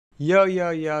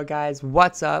Yo guys,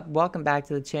 what's up? Welcome back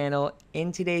to the channel.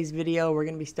 In today's video we're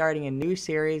going to be starting a new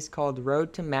series called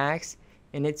Road to Max,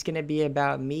 and it's going to be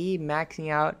about me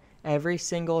maxing out every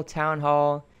single town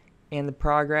hall and the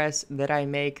progress that I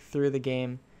make through the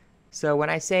game. So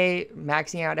when I say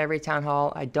maxing out every town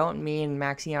hall, I don't mean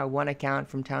maxing out one account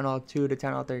from town hall 2 to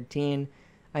town hall 13.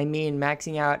 I mean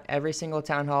maxing out every single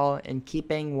town hall and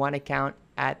keeping one account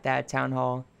at that town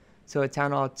hall. So at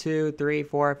town hall 2, 3,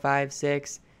 4, 5,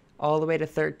 6, all the way to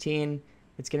 13,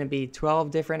 it's going to be 12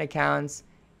 different accounts,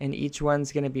 and each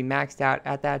one's going to be maxed out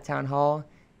at that town hall.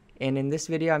 And in this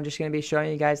video, I'm just going to be showing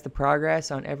you guys the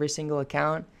progress on every single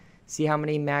account, see how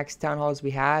many max town halls we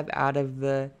have out of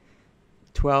the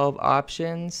 12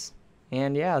 options,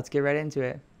 and yeah, let's get right into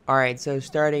it. Alright, so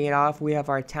starting it off, we have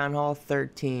our town hall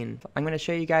 13. I'm going to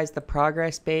show you guys the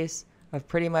progress base of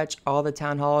pretty much all the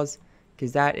town halls,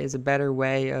 because that is a better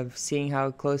way of seeing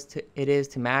how close it is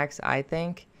to max, I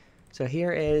think. So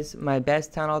here is my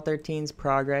best town hall 13's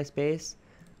progress base.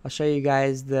 I'll show you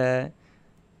guys the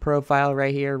profile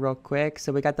right here real quick.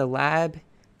 So we got the lab.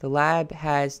 The lab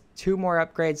has 2 more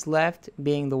upgrades left,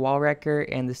 being the wall wrecker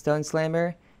and the stone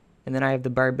slammer. And then I have the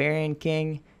barbarian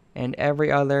king, and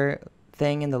every other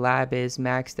thing in the lab is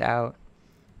maxed out.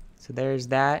 So there's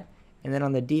that. And then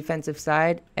on the defensive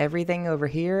side, everything over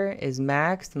here is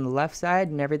maxed on the left side,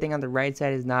 and everything on the right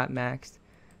side is not maxed.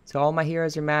 So all my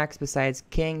heroes are maxed besides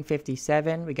King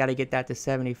 57. We got to get that to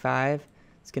 75.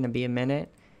 It's going to be a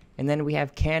minute. And then we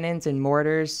have cannons and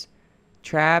mortars,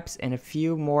 traps, and a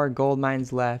few more gold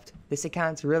mines left. This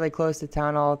account's really close to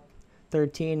Town Hall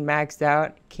 13 maxed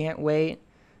out. Can't wait.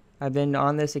 I've been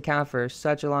on this account for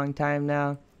such a long time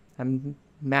now. I'm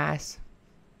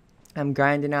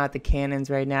grinding out the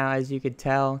cannons right now, as you could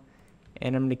tell.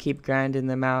 And I'm going to keep grinding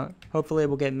them out. Hopefully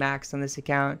we'll get maxed on this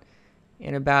account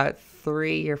in about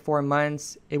 3 or 4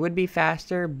 months. It would be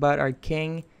faster, but our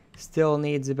king still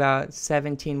needs about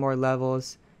 17 more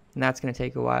levels, and that's going to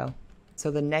take a while.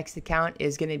 So the next account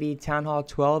is going to be Town Hall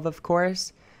 12, of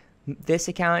course. This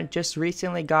account just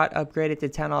recently got upgraded to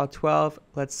Town Hall 12.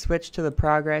 Let's switch to the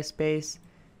progress base.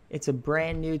 It's a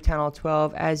brand new Town Hall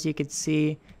 12. As you can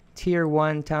see, Tier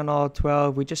 1 Town Hall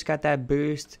 12. We just got that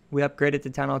boost. We upgraded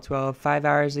to Town Hall 12 5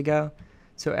 hours ago.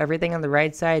 So everything on the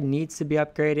right side needs to be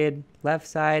upgraded. Left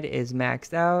side is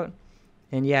maxed out.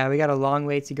 And yeah, we got a long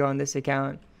way to go on this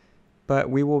account, but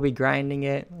we will be grinding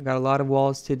it. We got a lot of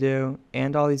walls to do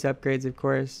and all these upgrades, of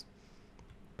course.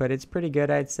 But it's pretty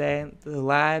good, I'd say. The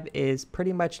lab is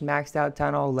pretty much maxed out.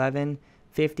 Town Hall 11,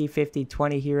 50, 50,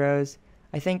 20 heroes.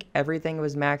 I think everything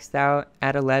was maxed out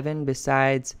at 11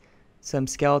 besides some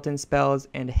skeleton spells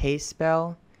and haste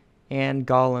spell and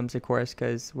golems, of course,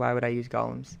 because why would I use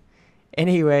golems?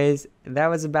 Anyways, that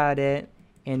was about it,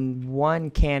 and 1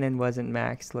 cannon wasn't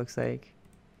maxed, looks like.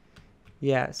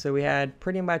 Yeah, so we had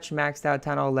pretty much maxed out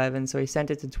Town Hall 11, so we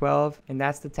sent it to 12, and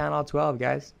that's the Town Hall 12,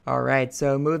 guys. Alright,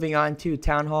 so moving on to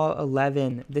Town Hall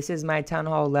 11. This is my Town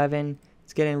Hall 11.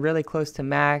 It's getting really close to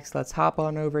max. Let's hop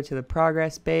on over to the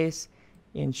progress base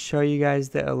and show you guys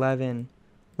the 11.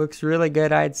 Looks really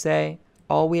good, I'd say.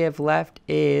 All we have left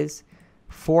is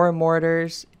 4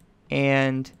 mortars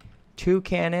and 2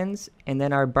 cannons, and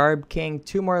then our Barb King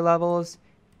 2 more levels,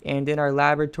 and in our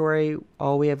laboratory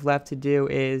all we have left to do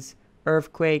is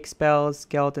earthquake spells,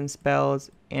 skeleton spells,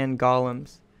 and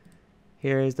golems.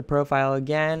 Here is the profile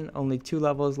again. Only 2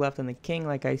 levels left on the king,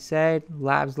 like I said.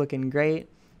 Lab's looking great.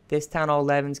 This Town Hall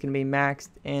 11 is going to be maxed,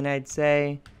 and I'd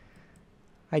say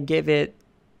I'd give it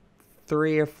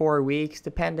 3 or 4 weeks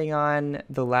depending on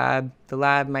the lab. The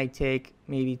lab might take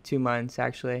maybe 2 months,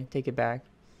 actually. Take it back.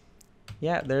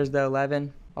 Yeah, there's the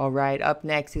 11. Alright, up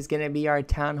next is going to be our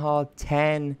Town Hall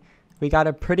 10. We got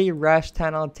a pretty rushed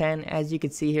Town Hall 10, as you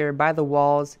can see here by the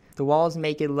walls. The walls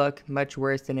make it look much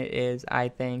worse than it is, I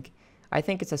think. I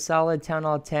think it's a solid Town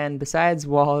Hall 10 besides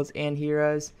walls and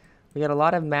heroes. We got a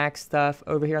lot of max stuff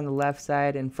over here on the left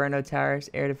side. Inferno towers,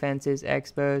 air defenses,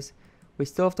 expos. We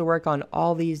still have to work on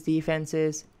all these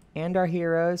defenses and our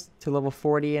heroes to level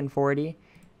 40 and 40.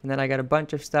 And then I got a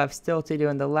bunch of stuff still to do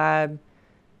in the lab,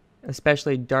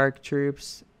 especially dark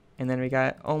troops, and then we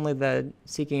got only the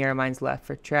seeking air mines left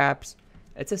for traps.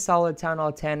 It's a solid Town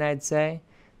Hall 10, I'd say.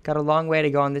 Got a long way to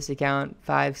go on this account,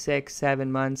 5, 6,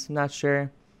 7 months, I'm not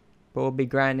sure, but we'll be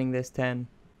grinding this 10.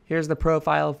 Here's the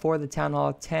profile for the Town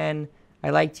Hall 10. I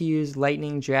like to use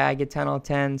lightning drag at Town Hall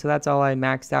 10, so that's all I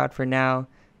maxed out for now.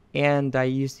 And I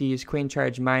used to use queen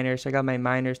charge miners, so I got my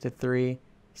miners to 3.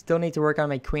 Still need to work on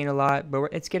my queen a lot, but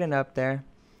it's getting up there.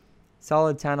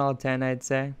 Solid Town Hall 10, I'd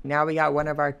say. Now we got one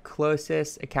of our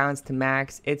closest accounts to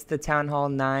max. It's the Town Hall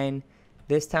 9.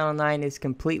 This Town Hall 9 is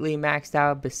completely maxed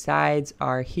out besides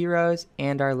our heroes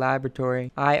and our laboratory.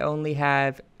 I only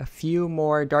have a few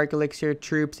more Dark Elixir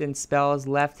troops and spells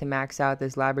left to max out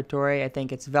this laboratory. I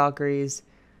think it's Valkyries,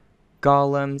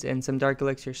 Golems, and some Dark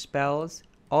Elixir spells.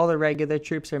 All the regular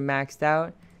troops are maxed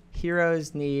out.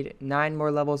 Heroes need 9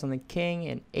 more levels on the King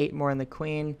and 8 more on the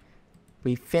Queen.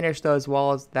 We finished those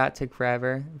walls. That took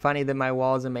forever. Funny that my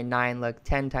walls on my 9 look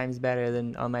 10 times better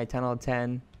than on my Town Hall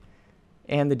 10.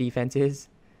 And the defenses.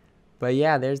 But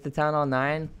yeah, there's the Town Hall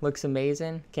 9. Looks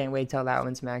amazing. Can't wait till that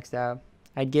one's maxed out.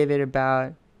 I'd give it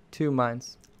about 2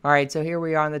 months. Alright, so here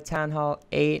we are on the Town Hall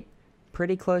 8.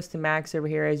 Pretty close to max over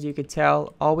here, as you could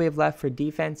tell. All we have left for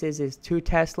defenses is 2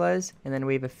 Teslas. And then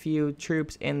we have a few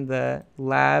troops in the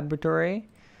laboratory.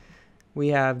 We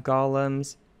have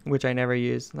Golems, which I never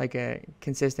use. Like a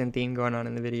consistent theme going on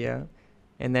in the video.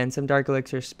 And then some Dark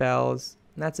Elixir spells.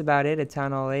 And that's about it at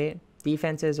Town Hall 8.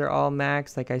 Defenses are all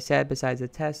maxed, like I said, besides the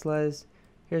Teslas.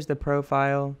 Here's the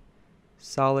profile.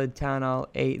 Solid Town Hall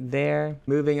 8 there.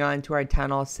 Moving on to our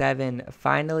Town Hall 7.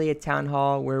 Finally a Town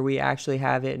Hall where we actually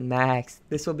have it maxed.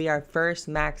 This will be our first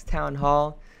max Town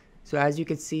Hall. So as you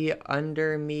can see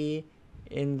under me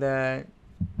in the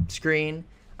screen,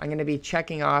 I'm going to be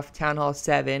checking off Town Hall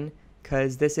 7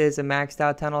 because this is a maxed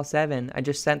out Town Hall 7. I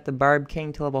just sent the Barb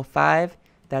King to level 5.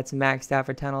 That's maxed out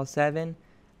for Town Hall 7.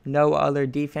 No other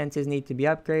defenses need to be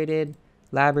upgraded.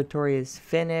 Laboratory is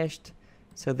finished.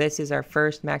 So this is our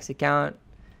first max account.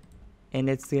 And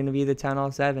it's going to be the Town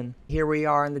Hall 7. Here we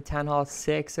are in the Town Hall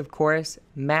 6, of course.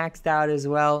 Maxed out as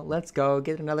well. Let's go.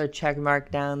 Get another check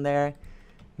mark down there.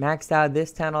 Maxed out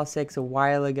this Town Hall 6 a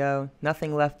while ago.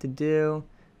 Nothing left to do.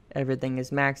 Everything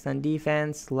is maxed on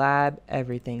defense. Lab.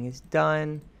 Everything is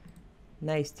done.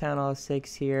 Nice Town Hall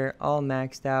 6 here. All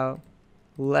maxed out.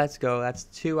 Let's go. That's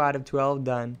 2 out of 12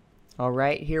 done.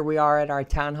 Alright, here we are at our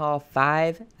Town Hall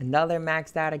 5. Another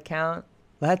maxed out account.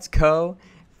 Let's go.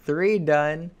 3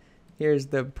 done. Here's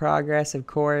the progress, of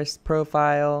course.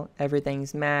 Profile.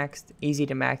 Everything's maxed. Easy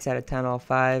to max out at Town Hall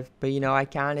 5. But you know, I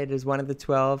counted as one of the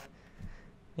 12.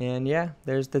 And yeah,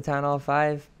 there's the Town Hall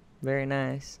 5. Very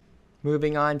nice.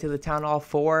 Moving on to the Town Hall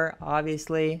 4.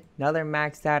 Obviously, another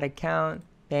maxed out account.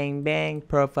 Bang, bang,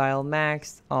 profile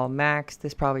maxed, all maxed.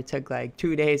 This probably took like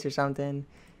 2 days or something.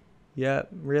 Yep,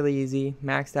 really easy.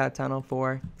 Maxed out Town Hall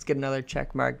 4. Let's get another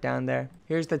check mark down there.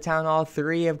 Here's the Town Hall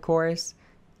 3, of course.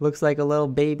 Looks like a little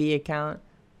baby account.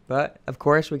 But, of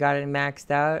course, we got it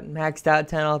maxed out. Maxed out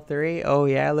Town Hall 3. Oh,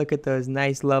 yeah, look at those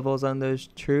nice levels on those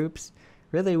troops.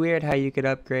 Really weird how you could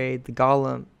upgrade the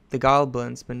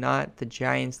goblins, but not the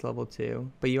giants level 2.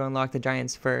 But you unlock the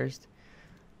giants first.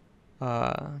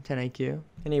 10 IQ.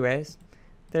 Anyways,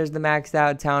 there's the maxed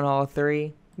out Town Hall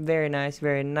 3. Very nice,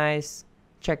 very nice.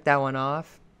 Check that one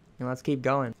off. And let's keep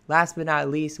going. Last but not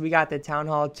least, we got the Town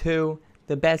Hall 2.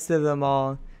 The best of them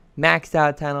all. Maxed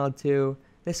out Town Hall 2.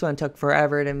 This one took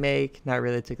forever to make. Not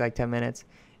really, it took like 10 minutes.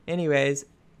 Anyways,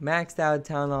 maxed out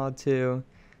Town Hall 2.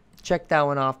 Check that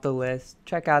one off the list.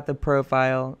 Check out the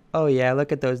profile. Oh yeah,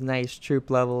 look at those nice troop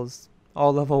levels.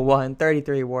 All level 1,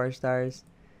 33 war stars.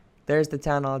 There's the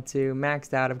Town Hall 2,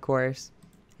 maxed out of course.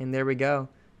 And there we go.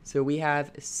 So we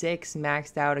have 6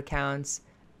 maxed out accounts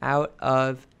out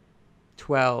of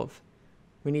 12.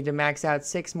 We need to max out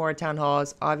 6 more Town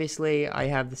Halls. Obviously, I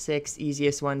have the 6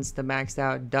 easiest ones to max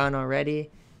out done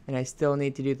already. And I still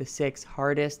need to do the 6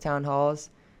 hardest Town Halls.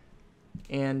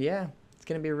 And yeah, it's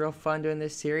going to be real fun doing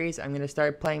this series. I'm going to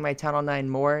start playing my Town Hall 9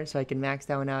 more so I can max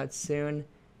that one out soon.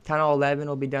 Town Hall 11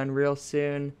 will be done real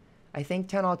soon. I think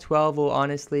Town Hall 12 will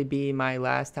honestly be my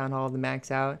last Town Hall to max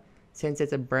out since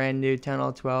it's a brand new Town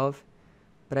Hall 12.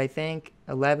 But I think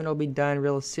 11 will be done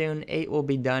real soon. 8 will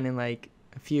be done in like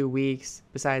a few weeks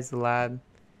besides the lab.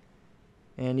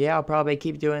 And yeah, I'll probably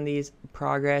keep doing these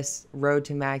progress road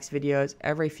to max videos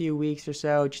every few weeks or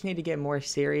so. Just need to get more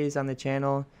series on the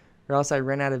channel or else I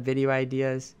run out of video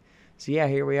ideas. So yeah,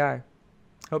 here we are.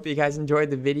 Hope you guys enjoyed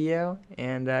the video.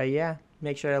 And yeah,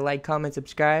 make sure to like, comment,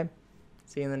 subscribe.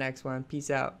 See you in the next one. Peace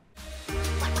out.